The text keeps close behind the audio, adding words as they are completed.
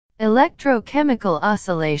Electrochemical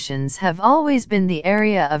oscillations have always been the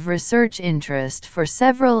area of research interest for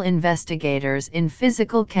several investigators in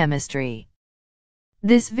physical chemistry.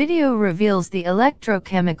 This video reveals the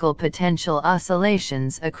electrochemical potential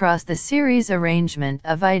oscillations across the series arrangement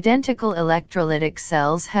of identical electrolytic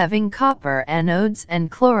cells having copper anodes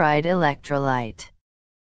and chloride electrolyte.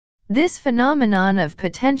 This phenomenon of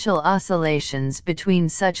potential oscillations between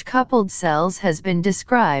such coupled cells has been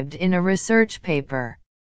described in a research paper.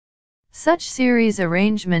 Such series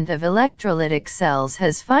arrangement of electrolytic cells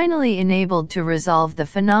has finally enabled to resolve the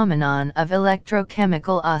phenomenon of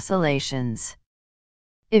electrochemical oscillations.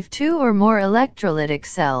 If two or more electrolytic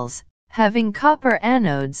cells, having copper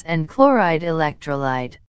anodes and chloride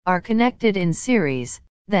electrolyte, are connected in series,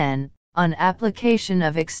 then, on application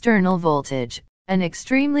of external voltage, an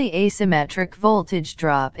extremely asymmetric voltage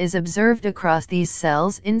drop is observed across these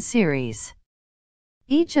cells in series.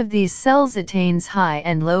 Each of these cells attains high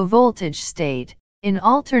and low voltage state, in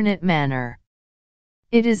alternate manner.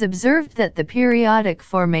 It is observed that the periodic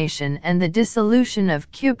formation and the dissolution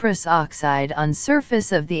of cuprous oxide on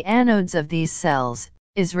surface of the anodes of these cells,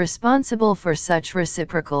 is responsible for such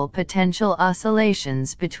reciprocal potential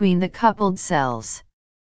oscillations between the coupled cells.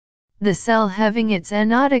 The cell having its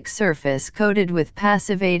anodic surface coated with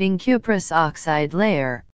passivating cuprous oxide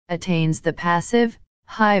layer, attains the passive,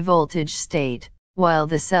 high voltage state, while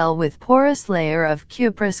the cell with porous layer of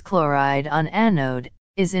cuprous chloride on anode,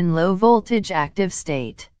 is in low voltage active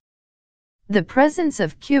state. The presence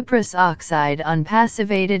of cuprous oxide on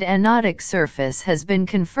passivated anodic surface has been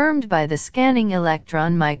confirmed by the scanning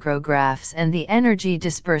electron micrographs and the energy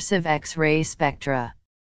dispersive X-ray spectra.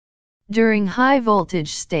 During high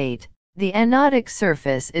voltage state, the anodic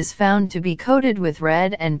surface is found to be coated with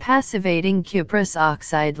red and passivating cuprous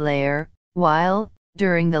oxide layer, while,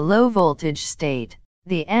 during the low voltage state,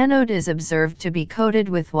 the anode is observed to be coated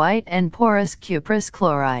with white and porous cuprous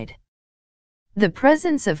chloride. The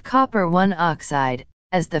presence of copper-1 oxide,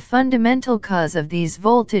 as the fundamental cause of these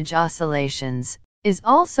voltage oscillations, is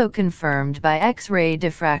also confirmed by X-ray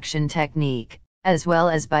diffraction technique, as well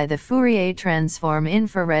as by the Fourier transform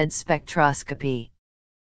infrared spectroscopy.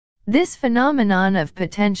 This phenomenon of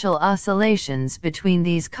potential oscillations between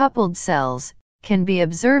these coupled cells can be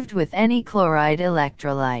observed with any chloride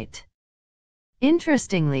electrolyte.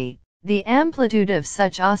 Interestingly, the amplitude of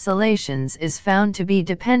such oscillations is found to be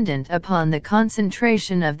dependent upon the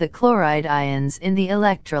concentration of the chloride ions in the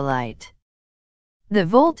electrolyte. The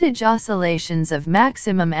voltage oscillations of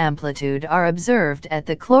maximum amplitude are observed at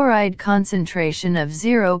the chloride concentration of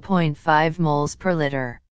 0.5 moles per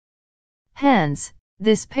liter. Hence,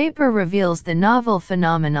 this paper reveals the novel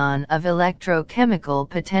phenomenon of electrochemical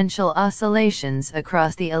potential oscillations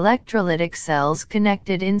across the electrolytic cells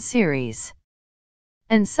connected in series.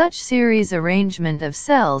 And such series arrangement of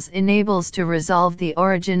cells enables to resolve the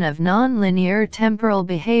origin of nonlinear temporal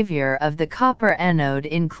behavior of the copper anode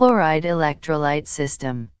in chloride electrolyte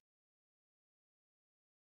system.